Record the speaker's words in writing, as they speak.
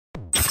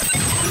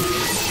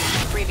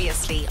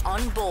Previously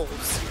on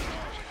Balls.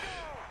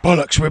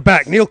 Bollocks, we're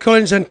back. Neil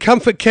Collins and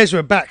Comfort Kes,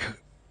 we're back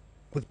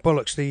with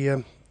Bollocks,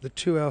 the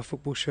 2-hour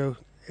football show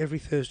every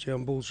Thursday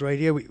on Balls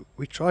Radio.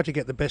 We try to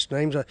get the best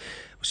names. I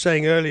was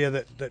saying earlier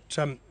that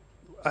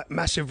a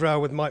massive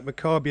row with Mike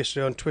McCarb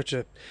yesterday on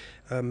Twitter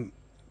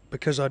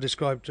because I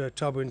described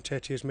Thabo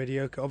Ntete as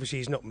mediocre. Obviously,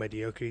 he's not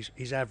mediocre.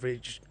 He's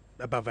average,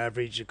 above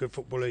average, a good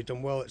footballer. He's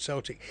done well at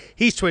Celtic.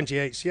 He's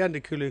 28.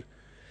 Sianda Kulu,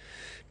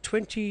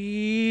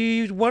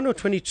 21 or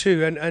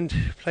 22,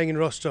 and playing in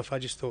Rostov, I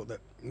just thought that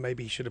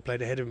maybe he should have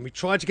played ahead of him. We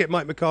tried to get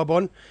Mike McCarb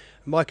on.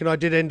 Mike and I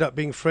did end up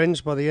being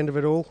friends by the end of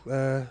it all.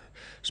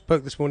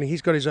 Spoke this morning.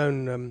 He's got his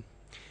own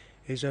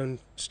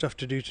stuff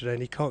to do today,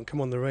 and he can't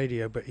come on the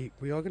radio, but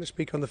we are going to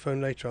speak on the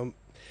phone later. I'll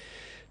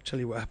tell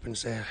you what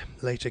happens there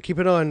later. Keep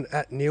an eye on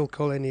at Neil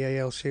Col,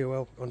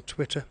 Nealcol on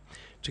Twitter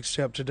to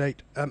stay up to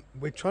date.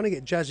 We're trying to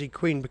get Jazzy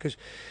Queen, because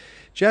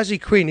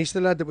Jazzy Queen, he's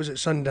the lad that was at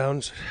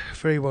Sundowns,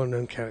 very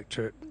well-known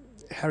character.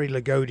 Harry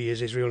Lagodi is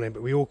his real name,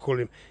 but we all call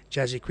him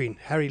Jazzy Queen.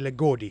 Harry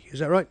Lagodi, is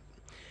that right?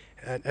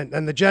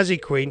 And the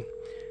Jazzy Queen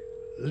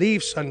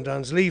leaves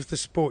Sundowns, leaves the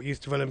Sport Youth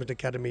Development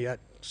Academy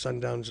at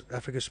Sundowns,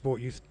 Africa Sport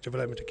Youth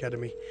Development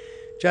Academy.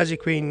 Jazzy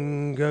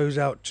Queen goes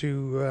out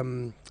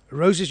to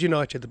Roses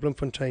United, the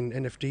Bloemfontein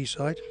NFD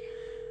side,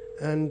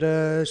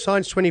 and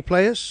signs 20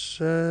 players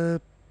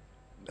and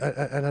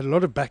had a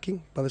lot of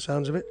backing by the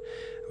sounds of it.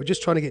 We're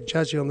just trying to get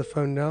Jazzy on the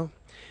phone now.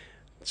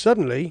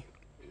 Suddenly,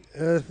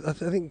 I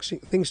think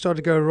things started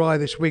to go awry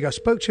this week. I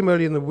spoke to him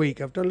earlier in the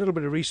week. I've done a little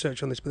bit of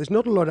research on this, but there's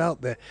not a lot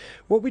out there.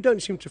 What we don't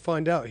seem to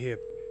find out here,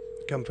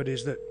 Comfort,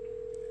 is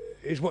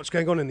what's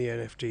going on in the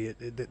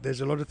NFD.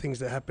 There's a lot of things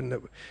that happen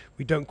that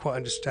we don't quite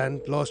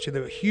understand. Last year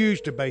there was a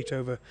huge debate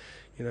over,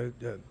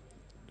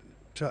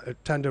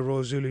 Tanda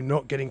Royal Zulu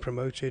not getting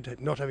promoted,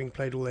 not having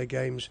played all their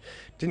games,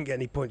 didn't get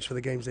any points for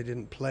the games they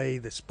didn't play.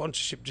 The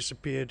sponsorship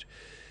disappeared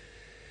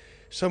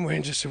somewhere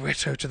into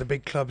Soweto to the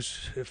big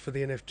clubs for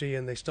the NFD,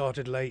 and they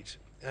started late.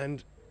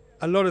 And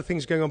a lot of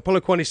things going on.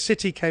 Polokwane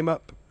City came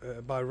up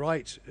by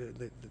right.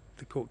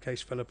 The court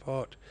case fell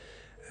apart.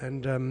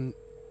 And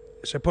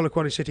so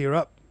Polokwane City are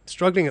up,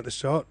 struggling at the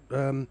start.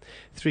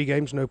 3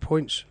 games, no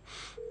points.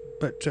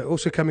 But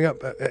also coming up,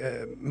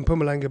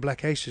 Mpumalanga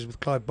Black Aces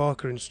with Clive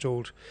Barker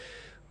installed,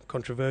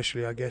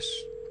 controversially, I guess.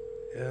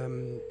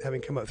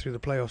 Having come up through the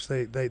playoffs,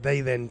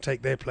 they then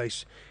take their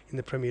place in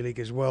the Premier League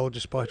as well,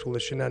 despite all the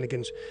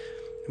shenanigans.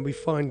 And we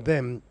find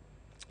them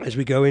as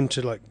we go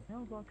into like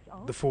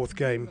the 4th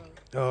game.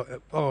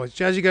 Is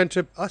Jazzy going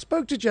to? I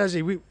spoke to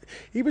Jazzy.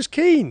 He was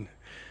keen.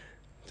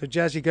 So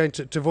Jazzy going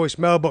to voice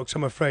mailbox,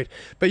 I'm afraid.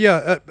 But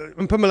yeah,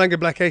 Mpumalanga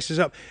Black Aces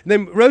up. And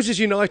then Roses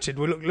United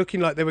were looking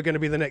like they were going to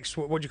be the next,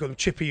 what do you call them,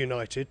 Chipper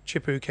United.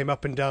 Chipper, who came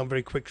up and down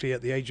very quickly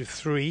at the age of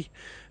 3,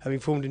 having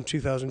formed in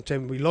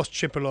 2010. We lost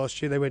Chipper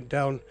last year. They went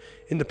down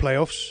in the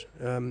playoffs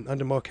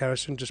under Mark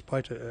Harrison,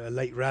 despite a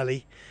late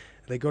rally.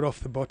 They got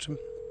off the bottom.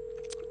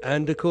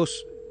 And, of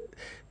course,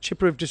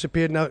 Chipper have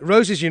disappeared now.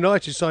 Roses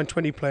United signed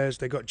 20 players.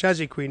 They got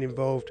Jazzy Queen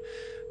involved.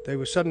 They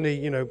were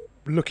suddenly,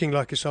 looking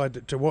like a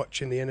side to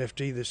watch in the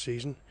NFD this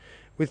season,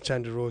 with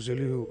Tanda Royal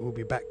Zulu, who will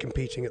be back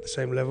competing at the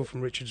same level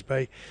from Richards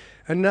Bay.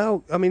 And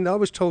now, I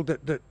was told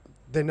that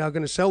they're now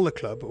going to sell the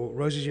club, or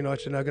Roses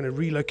United are now going to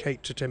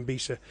relocate to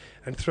Tembisa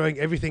and throwing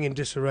everything in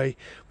disarray.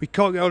 We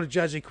can't get hold of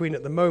Jazzy Queen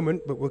at the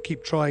moment, but we'll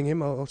keep trying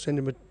him. I'll send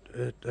him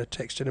a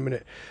text in a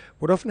minute.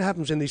 What often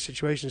happens in these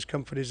situations,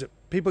 Comfort, is that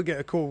people get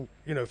a call,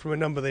 from a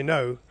number they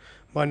know.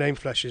 My name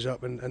flashes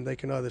up and they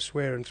can either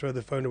swear and throw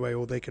the phone away,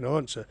 or they can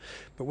answer.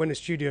 But when a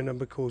studio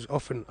number calls,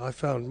 often I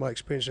found my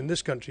experience in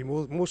this country,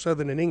 more so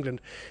than in England,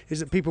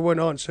 is that people won't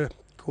answer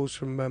calls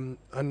from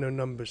unknown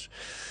numbers.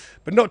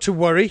 But not to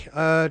worry.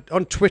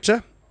 On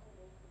Twitter,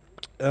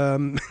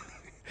 I'm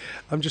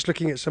just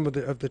looking at some of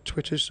the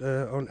Twitters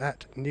on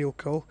at Neil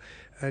Cole,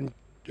 and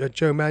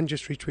Joe Mann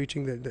just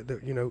retweeting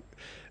that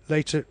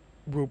later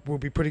we'll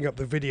be putting up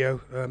the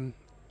video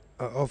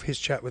of his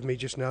chat with me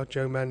just now.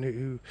 Joe Mann,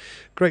 who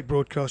great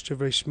broadcaster,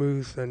 very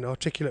smooth and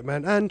articulate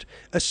man, and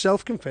a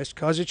self-confessed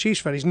Kaizer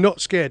Chiefs fan. He's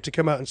not scared to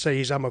come out and say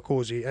he's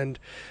Amakosi, and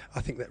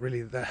I think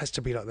that has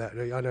to be like that.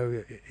 I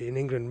know in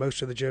England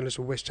most of the journalists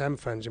are West Ham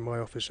fans in my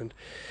office, and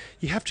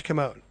you have to come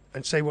out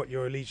and say what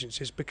your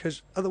allegiance is,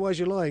 because otherwise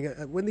you're lying.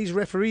 When these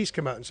referees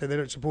come out and say they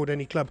don't support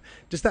any club,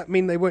 does that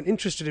mean they weren't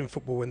interested in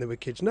football when they were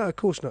kids? No, of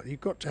course not. You've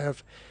got to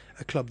have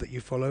a club that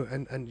you follow,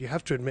 and you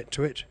have to admit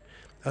to it.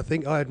 I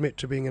think I admit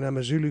to being an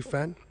AmaZulu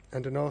fan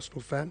and an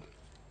Arsenal fan,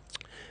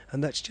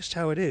 and that's just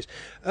how it is.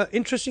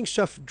 Interesting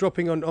stuff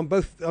dropping on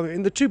both,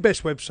 in the 2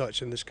 best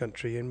websites in this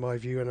country, in my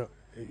view, and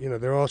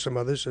there are some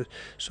others.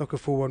 Soccer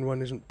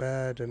 411 isn't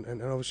bad,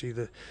 and obviously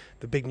the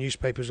big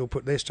newspapers will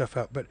put their stuff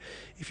out. But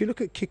if you look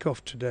at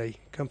Kickoff today,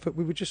 Comfort,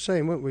 we were just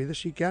saying, weren't we,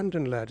 this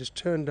Ugandan lad has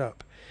turned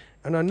up,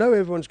 and I know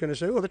everyone's going to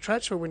say, the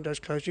transfer window's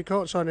closed, you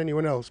can't sign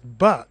anyone else.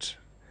 But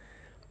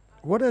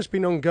what has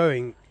been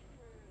ongoing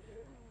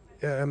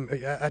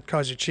at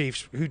Kaizer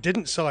Chiefs, who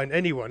didn't sign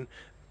anyone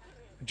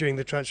during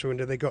the transfer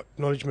window, they got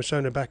Knowledge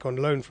Masona back on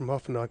loan from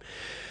Hoffenheim.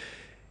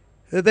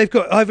 They've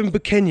got Ivan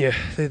Bukenya,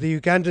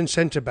 the Ugandan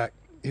centre-back,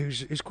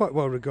 who's quite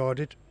well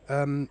regarded.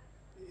 And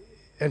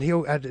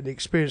he'll add an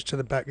experience to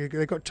the back.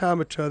 They've got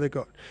Taumatur, they've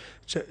got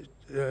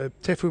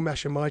Tefu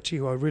Mashamaiti,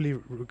 who I really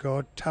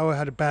regard. Tower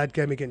had a bad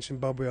game against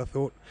Zimbabwe, I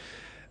thought.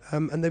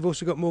 And they've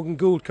also got Morgan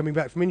Gould coming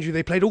back from injury.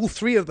 They played all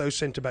three of those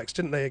centre-backs,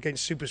 didn't they,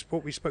 against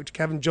SuperSport? We spoke to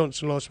Kevin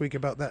Johnson last week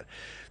about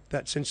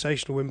that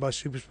sensational win by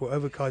SuperSport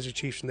over Kaizer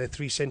Chiefs and their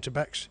three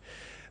centre-backs.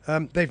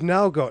 They've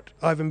now got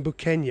Ivan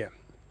Bukenya.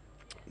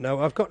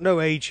 Now, I've got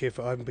no age here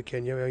for Ivan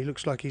Bukenya. He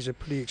looks like he's a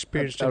pretty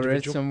experienced individual. I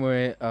read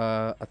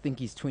somewhere, I think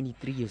he's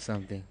 23 or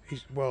something.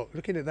 Well,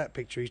 looking at that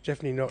picture, he's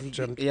definitely not he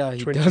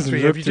 23. doesn't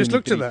Have you just 23.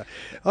 looked at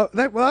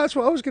that? Well, that's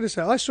what I was going to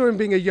say. I saw him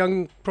being a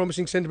young,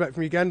 promising centre-back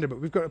from Uganda,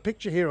 but we've got a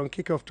picture here on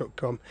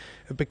kickoff.com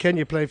of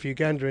Bukenya playing for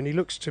Uganda, and he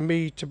looks to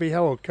me to be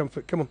how old? Come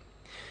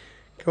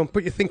on,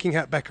 put your thinking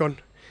hat back on.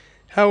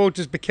 How old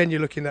does Bukenya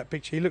look in that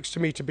picture? He looks to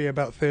me to be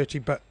about 30,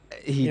 but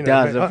he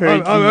does.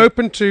 I'm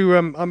open to.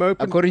 I'm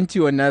open. According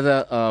to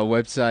another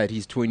website,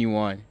 he's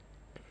 21.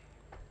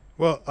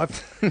 Well,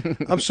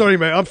 I'm sorry,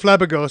 mate. I'm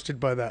flabbergasted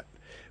by that.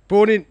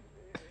 Born in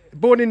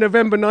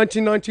November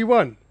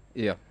 1991.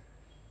 Yeah.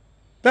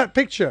 That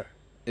picture.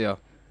 Yeah.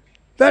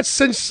 That's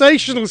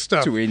sensational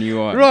stuff.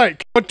 21.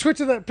 Right. On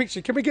Twitter, that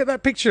picture. Can we get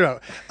that picture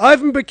out?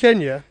 Ivan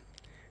Bukenya.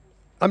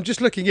 I'm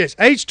just looking. Yes,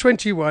 age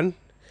 21.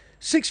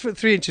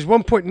 6'3"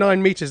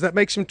 1.9 metres. That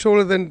makes him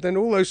taller than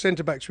all those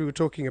centre-backs we were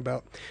talking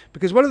about.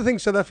 Because one of the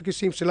things South Africa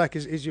seems to lack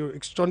is your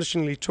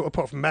astonishingly tall,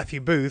 apart from Matthew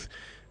Booth,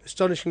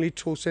 astonishingly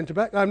tall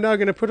centre-back. I'm now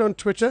going to put on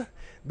Twitter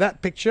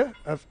that picture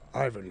of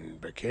Ivan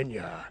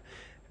Bukenya,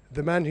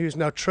 the man who's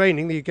now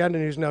training, the Ugandan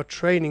who's now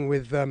training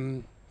with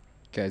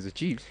Kaizer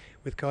Chiefs.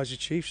 With Kaizer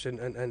Chiefs,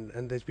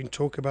 and there's been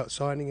talk about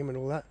signing him and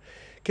all that.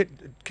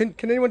 Can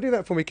anyone do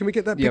that for me? Can we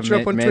get that picture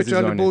up on Twitter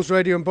under Balls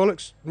Radio and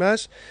Bollocks,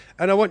 Maz?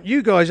 And I want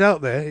you guys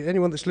out there,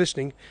 anyone that's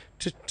listening,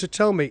 to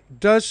tell me,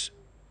 does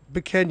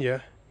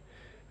Bukenya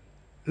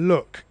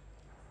look?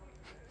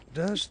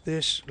 Does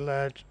this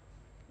lad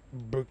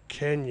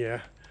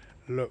Bukenya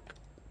look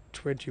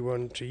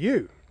 21 to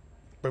you?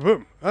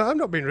 Boom. I'm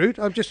not being rude.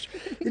 It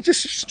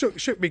just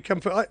shook me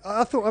comfort.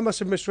 I thought I must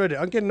have misread it.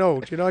 I'm getting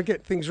old, I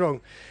get things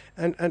wrong.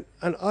 And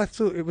I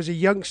thought it was a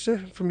youngster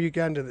from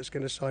Uganda that's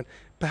going to sign.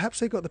 Perhaps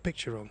they got the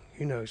picture wrong.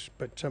 Who knows?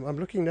 But I'm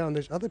looking now and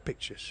there's other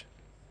pictures.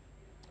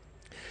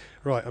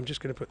 Right, I'm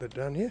just going to put that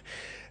down here.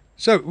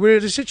 So we're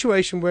at a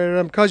situation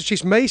where Kaizer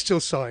Chiefs may still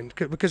sign,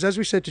 because as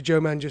we said to Joe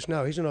Mann just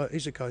now, he's a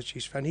Kaizer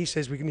Chiefs fan. He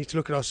says we need to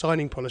look at our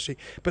signing policy,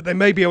 but they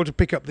may be able to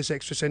pick up this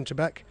extra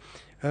centre-back.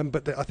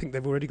 But I think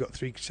they've already got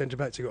 3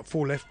 centre-backs. They've got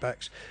 4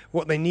 left-backs.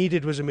 What they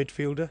needed was a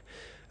midfielder.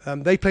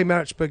 They play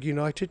Maritzburg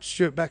United.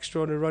 Stuart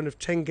Baxter on a run of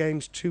 10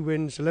 games, 2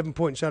 wins, 11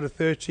 points out of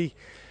 30.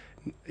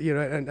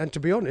 And to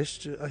be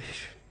honest,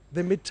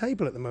 they're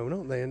mid-table at the moment,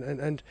 aren't they?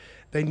 And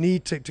they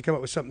need to come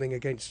up with something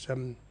against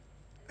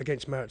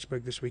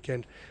Maritzburg this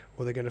weekend,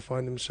 or they're going to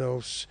find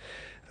themselves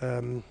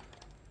in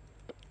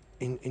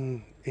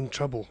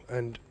trouble.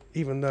 And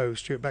even though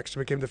Stuart Baxter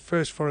became the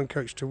first foreign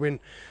coach to win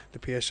the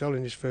PSL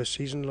in his first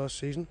season last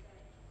season,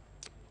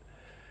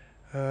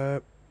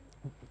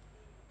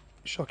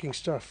 shocking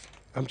stuff.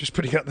 I'm just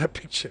putting out that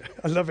picture.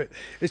 I love it.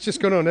 It's just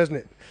gone on, hasn't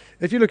it?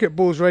 If you look at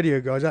Balls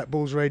Radio, guys, at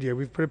Balls Radio,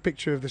 we've put a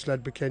picture of this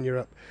lad Bukenya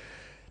up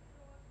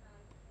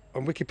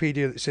on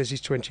Wikipedia that says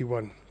he's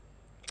 21.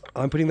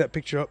 I'm putting that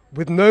picture up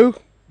with no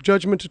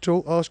judgment at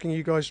all, asking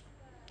you guys,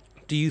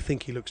 do you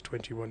think he looks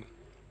 21?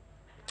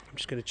 I'm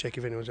just going to check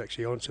if anyone's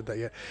actually answered that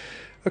yet.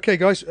 Okay,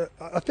 guys,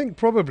 I think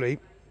probably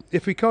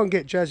if we can't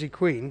get Jazzy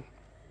Queen,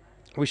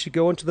 we should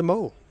go on to the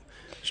Mole.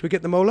 Should we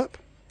get the Mole up?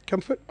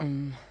 Comfort?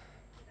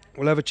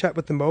 We'll have a chat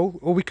with the Mole,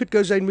 or we could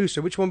go Zane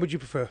Moosa. Which one would you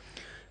prefer?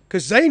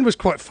 Because Zane was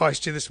quite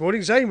feisty this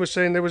morning. Zane was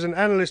saying there was an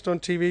analyst on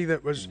TV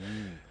that was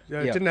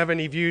didn't have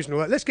any views and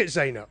all that. Let's get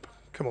Zane up.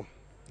 Come on.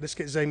 Let's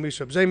get Zane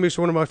Moosa up. Zane Moosa,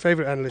 one of my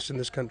favourite analysts in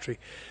this country.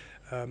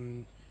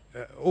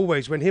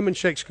 Always, when him and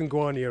Shakes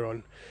Kangwani are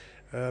on,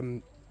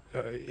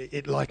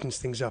 it lightens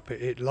things up.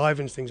 It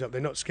livens things up.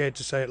 They're not scared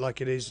to say it like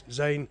it is.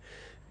 Zane,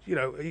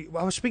 I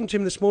was speaking to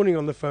him this morning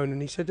on the phone,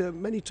 and he said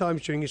many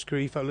times during his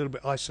career he felt a little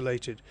bit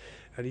isolated,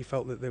 and he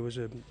felt that there was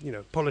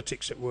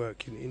politics at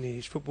work in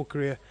his football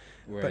career.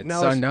 But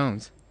now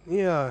Sundowns.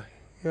 Yeah,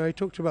 he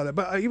talked about that.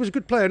 But he was a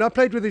good player, and I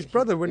played with his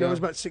brother when I was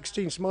about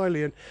 16,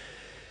 Smiley, and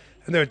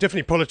there were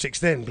definitely politics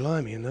then,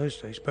 blimey, in those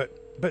days.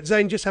 But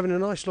Zane, just having a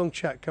nice long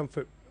chat,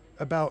 comfort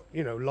about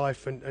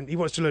life, and he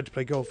wants to learn to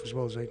play golf as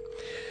well, Zane.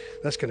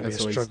 That's going to be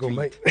a struggle,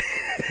 mate.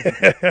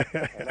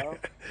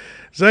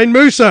 Zane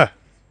Moosa.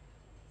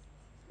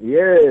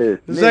 Yes,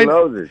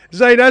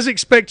 Zane, as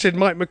expected,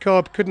 Mike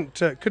McCarb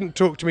couldn't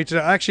talk to me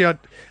today. Actually,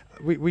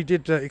 we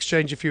did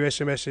exchange a few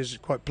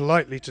SMSs quite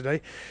politely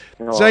today.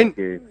 Oh, Zane,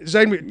 okay.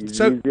 Zane, he's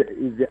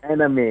the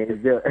enemy.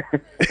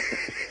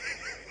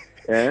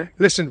 Yeah?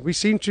 Listen, we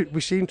seem to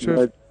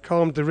have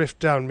calmed the rift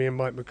down, me and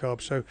Mike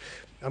McCarb. So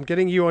I'm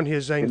getting you on here,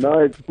 Zane. No,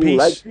 it's cool.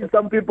 Peace. I see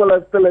some people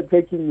are still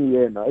attacking me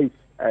here. No,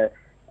 I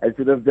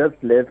should have just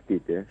left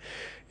it. Eh?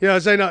 Yeah,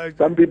 Zane.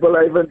 Some people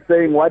are even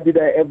saying, "Why did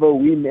I ever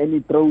win any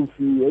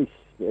trophy?"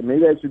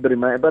 Maybe I should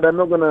remind, but I'm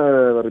not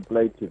gonna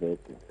reply to that.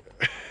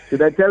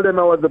 Should I tell them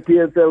I was the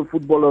PSL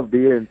Footballer of the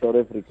Year in South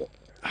Africa?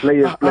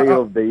 Player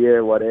of the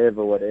Year,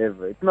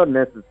 whatever. It's not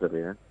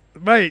necessary, huh?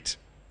 Mate.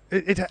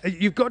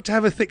 You've got to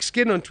have a thick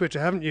skin on Twitter,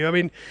 haven't you? I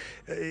mean,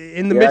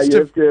 in the midst of... you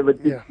have to have a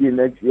thick skin.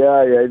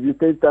 Yeah. If you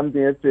say something,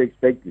 you have to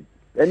expect it.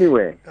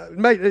 Anyway,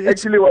 mate,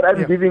 actually, what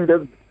I'm giving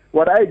this...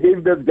 What I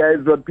gave those guys,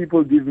 what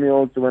people give me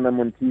also when I'm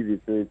on TV,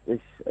 so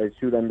I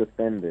should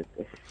understand it.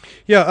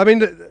 Yeah, I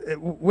mean,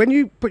 when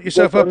you put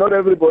yourself up... Not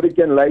everybody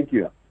can like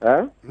you,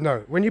 huh?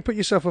 No, when you put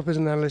yourself up as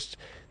an analyst,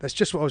 that's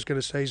just what I was going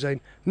to say,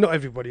 Zane. Not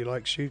everybody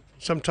likes you.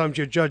 Sometimes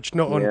you're judged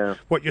not on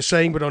what you're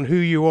saying, but on who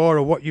you are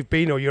or what you've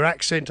been or your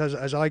accent,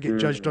 as I get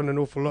judged on an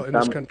awful lot in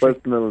this country.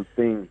 Personal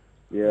thing.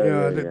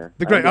 The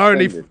great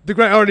irony. The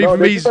great irony for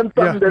me is...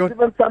 There's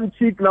even some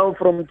chick now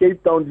from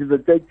Cape Town. She's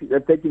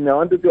attacking. I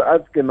wanted to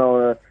ask her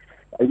now...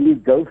 I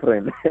need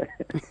girlfriend.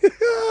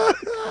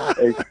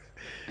 Exactly.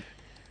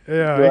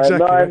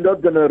 No, I'm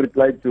not going to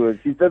reply to her.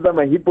 She says I'm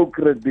a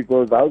hypocrite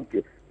because how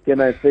can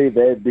I say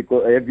that?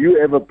 Because have you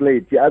ever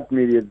played? She asked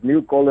me, has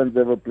Neil Collins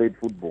ever played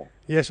football?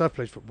 Yes, I've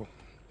played football.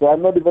 So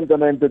I'm not even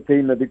going to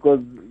entertain her because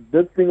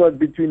this thing was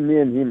between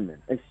me and him.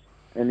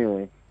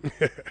 Anyway.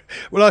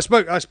 Well,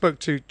 I spoke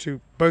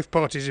to both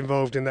parties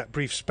involved in that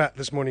brief spat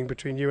this morning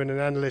between you and an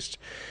analyst.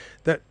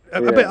 That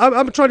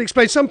I'm trying to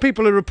explain. Some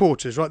people are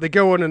reporters, right? They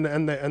go on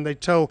and they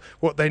tell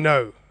what they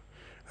know,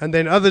 and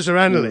then others are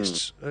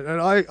analysts.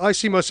 And I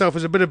see myself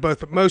as a bit of both,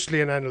 but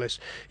mostly an analyst.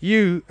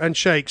 You and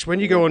Shakes,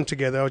 when you go on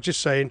together, I was just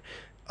saying.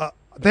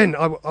 Then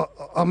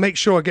I'll make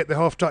sure I get the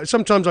half-time.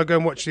 Sometimes I go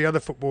and watch the other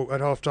football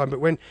at half-time, but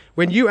when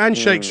you and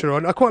Shakes are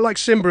on, I quite like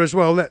Simba as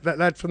well, that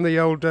lad from the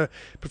old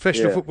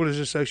Professional Footballers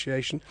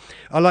Association.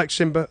 I like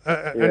Simba.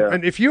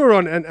 And if you're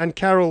on and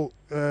Carol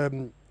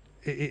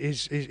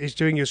is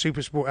doing your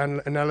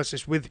SuperSport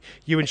analysis with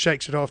you and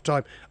Shakes at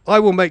half-time, I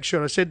will make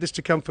sure, I said this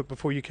to Comfort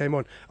before you came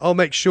on, I'll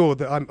make sure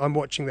that I'm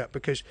watching that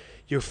because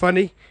you're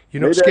funny,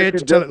 you're not scared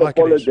to tell it like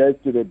it is.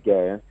 Apologize to that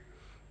guy,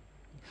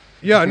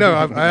 Yeah, no,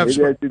 I have...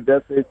 Maybe I should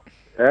just say,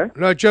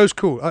 No, Joe's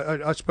cool.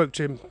 I spoke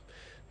to him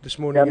this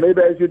morning. Yeah,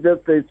 maybe I should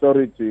just say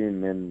sorry to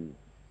him and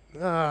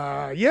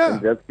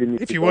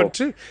if you want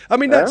to. I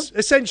mean, that's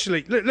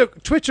essentially...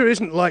 Look, Twitter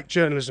isn't like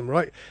journalism,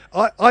 right?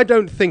 I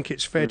don't think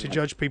it's fair to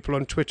judge people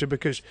on Twitter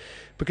because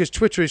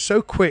Twitter is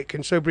so quick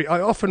and so brief. I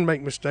often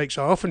make mistakes.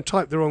 I often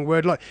type the wrong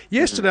word. Like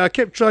yesterday, I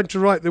kept trying to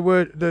write the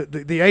word,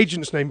 the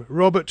agent's name,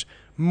 Robert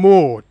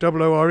Moore,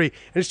 W-O-R-E.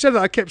 And instead of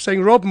that, I kept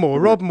saying Rob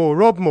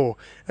Moore.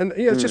 And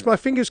it's just my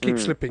fingers keep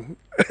slipping.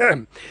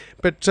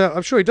 But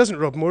I'm sure he doesn't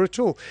rob Moore at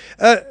all.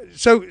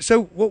 So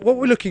what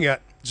we're looking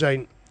at,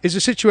 Zane, is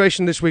a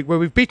situation this week where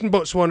we've beaten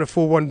Botswana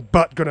 4-1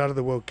 but gone out of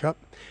the World Cup.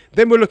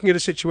 Then we're looking at a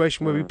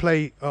situation where we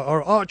play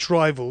our arch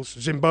rivals,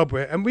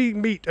 Zimbabwe, and we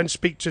meet and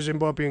speak to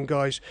Zimbabwean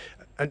guys.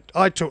 And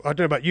I don't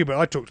know about you, but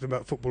I talk to them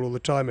about football all the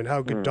time and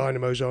how good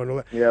dynamos are and all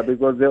that. Yeah,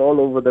 because they're all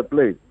over the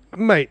place.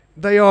 Mate,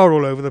 they are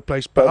all over the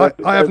place, but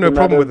I have no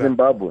problem with that.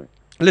 Zimbabwe.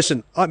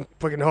 Listen, I'm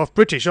fucking half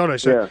British, aren't I?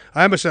 So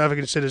I am a South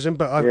African citizen,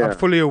 but I'm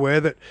fully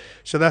aware that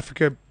South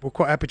Africa were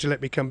quite happy to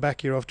let me come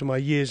back here after my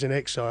years in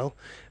exile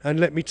and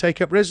let me take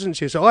up residence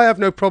here. So I have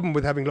no problem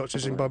with having lots of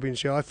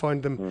Zimbabweans here. I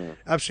find them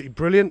absolutely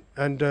brilliant,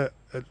 and they're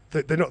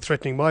not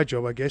threatening my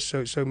job, I guess.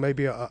 So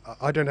maybe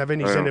I don't have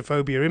any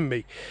xenophobia in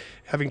me.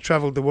 Having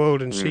travelled the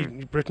world and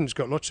seen Britain's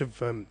got lots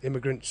of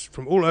immigrants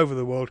from all over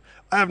the world,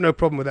 I have no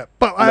problem with that.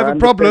 But I have a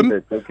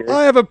problem.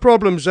 I have a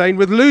problem, Zane,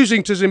 with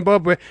losing to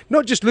Zimbabwe.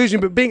 Not just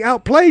losing, but being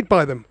outplayed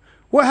by them.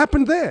 What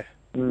happened there?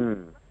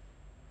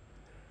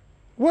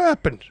 What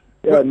happened?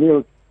 Yeah,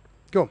 Neil.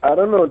 Go on. I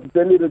don't know. To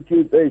tell you the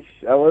truth, I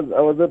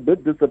was a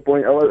bit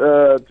disappointed.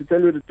 To tell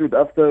you the truth,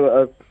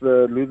 after us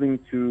losing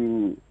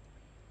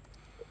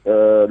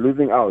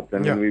out. I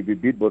mean, we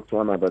beat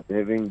Botswana, but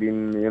having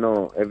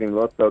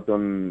lost out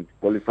on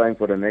qualifying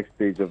for the next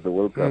stage of the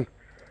World Cup,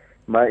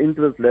 my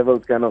interest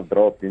levels kind of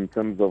dropped in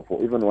terms of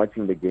even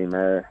watching the game.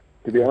 To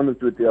be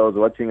honest with you, I was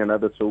watching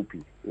another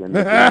soapy. No,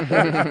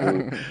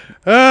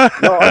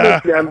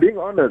 honestly, I'm being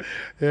honest.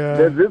 Yeah.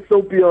 There's this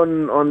soapy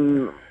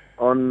on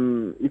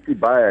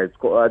Isibaya. It's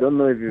called, I don't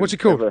know if you've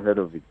ever heard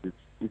of it. It's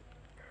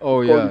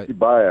called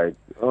Isibaya.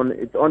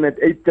 It's on at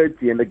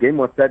 8:30, and the game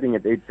was starting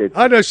at 8:30.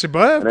 I know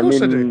Sibaya, of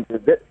course I do.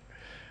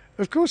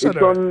 Of course I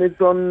know.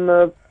 It's on.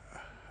 Do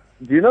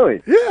you know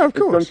it? Yeah, of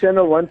course. It's on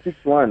channel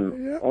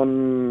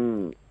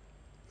 161.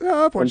 Yeah.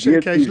 Yeah, I've watched it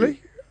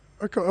occasionally.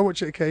 I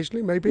watch it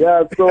occasionally, maybe.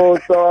 Yeah, so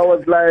I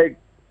was like,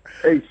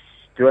 hey,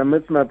 do I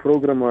miss my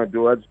program or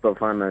do I watch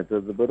Bafana? It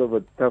was a bit of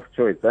a tough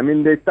choice. I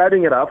mean, they're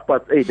starting at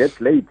 8:30.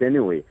 That's late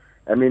anyway.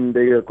 I mean,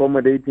 they're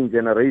accommodating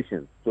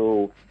generations.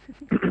 So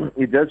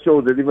it just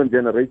shows that even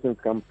generations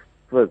come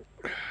first.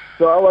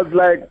 So I was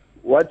like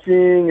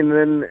watching, and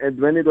then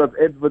when it was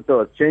advert, I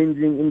was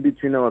changing. In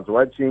between, I was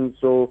watching.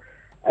 So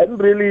I didn't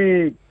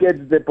really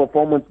get the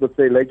performance per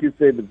se. Like you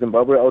said,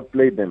 Zimbabwe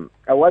outplayed them.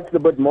 I watched a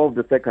bit more of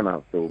the second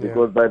half, though,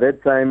 because by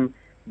that time,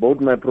 both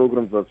my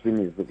programs were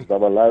finished.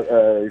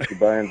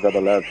 Isibaya and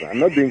Zabalaza. I'm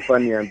not being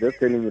funny. I'm just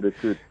telling you the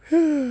truth.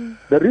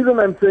 The reason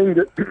I'm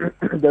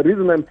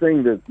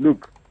saying this,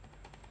 look,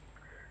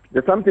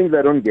 there's some things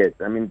I don't get.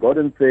 I mean,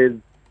 Gordon says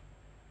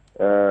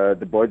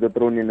the boys are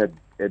thrown in at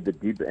the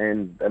deep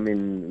end. I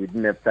mean, we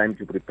didn't have time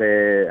to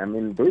prepare. I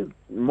mean,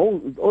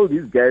 all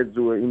these guys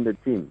who were in the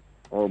team,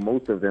 or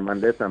most of them,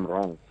 unless I'm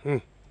wrong,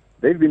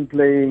 they've been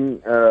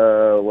playing,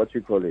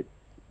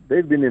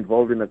 they've been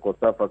involved in a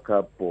COSAFA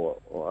Cup or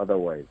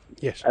otherwise.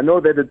 Yes. I know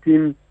that the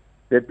team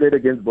that played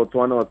against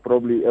Botswana was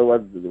probably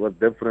was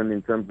different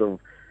in terms of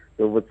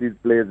the overseas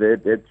players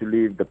that had to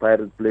leave, the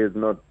Pirates players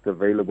not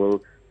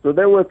available. So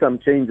there were some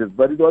changes,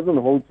 but it wasn't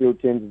wholesale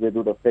changes that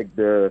would affect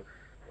the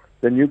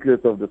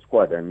nucleus of the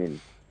squad. I mean,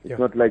 it's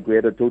not like we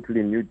had a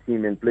totally new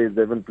team and players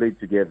haven't played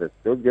together.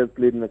 Those guys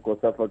played in the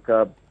COSAFA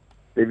Cup.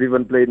 They've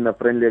even played in a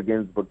friendly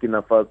against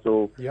Burkina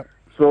Faso. Yep.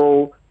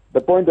 So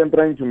the point I'm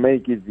trying to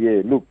make is,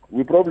 look,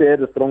 we probably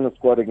had a stronger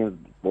squad against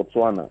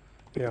Botswana.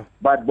 Yeah.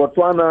 But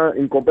Botswana,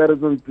 in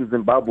comparison to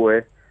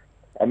Zimbabwe,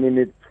 I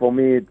mean, for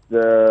me,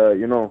 they're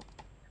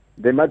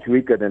much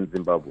weaker than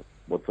Zimbabwe,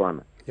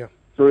 Botswana. Yeah.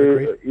 So,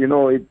 agreed.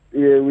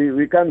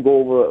 we can't go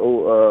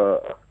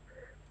over,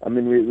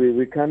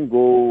 we can't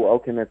go, how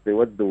can I say,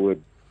 what's the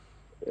word?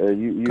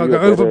 Can't go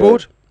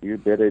overboard? You're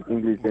better at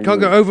English than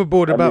Can't go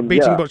overboard about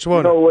beating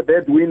Botswana.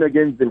 That win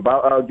against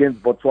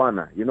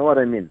Botswana, you know what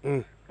I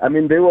mean? I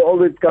mean, they were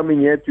always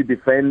coming here to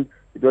defend.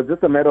 It was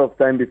just a matter of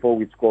time before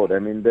we scored. I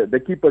mean, the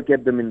keeper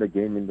kept them in the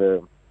game in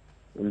the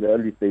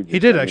early stages. He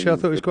did, actually. I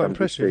thought it was quite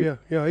impressive,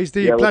 yeah. He's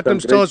the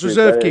Platinum Stars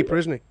reserve keeper,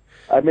 isn't he?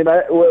 I mean,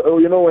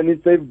 when he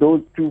saved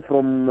those two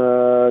from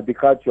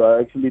Dikacho,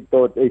 I actually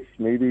thought,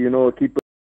 maybe, a keeper